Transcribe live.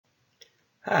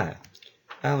Hi,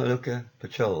 I'm Luca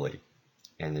Pacioli,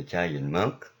 an Italian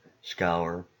monk,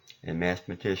 scholar, and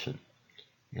mathematician,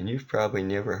 and you've probably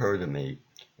never heard of me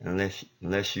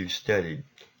unless you've studied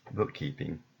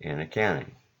bookkeeping and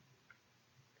accounting.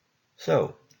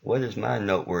 So, what is my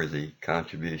noteworthy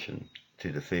contribution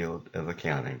to the field of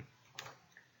accounting?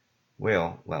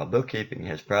 Well, while bookkeeping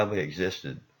has probably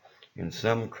existed in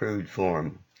some crude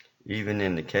form even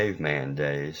in the caveman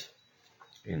days,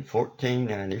 in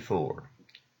 1494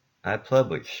 I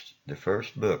published the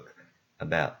first book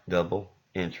about double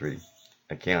entry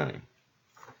accounting.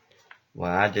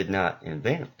 While I did not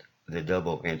invent the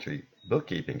double entry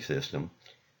bookkeeping system,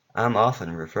 I'm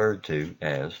often referred to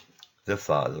as the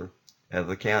father of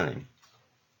accounting.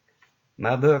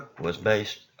 My book was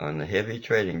based on the heavy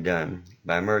trading done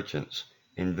by merchants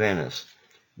in Venice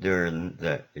during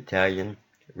the Italian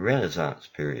Renaissance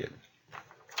period.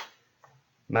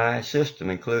 My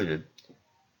system included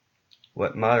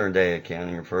what modern-day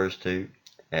accounting refers to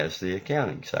as the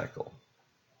accounting cycle,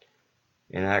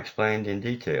 and I explained in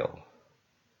detail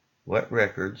what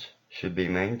records should be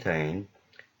maintained,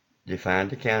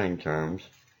 defined accounting terms,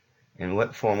 and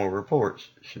what formal reports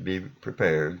should be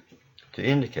prepared to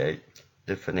indicate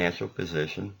the financial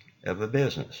position of a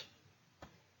business.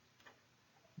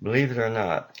 Believe it or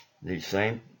not, these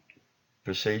same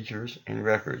procedures and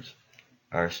records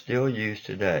are still used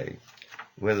today,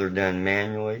 whether done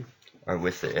manually or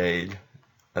with the aid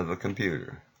of a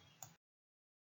computer.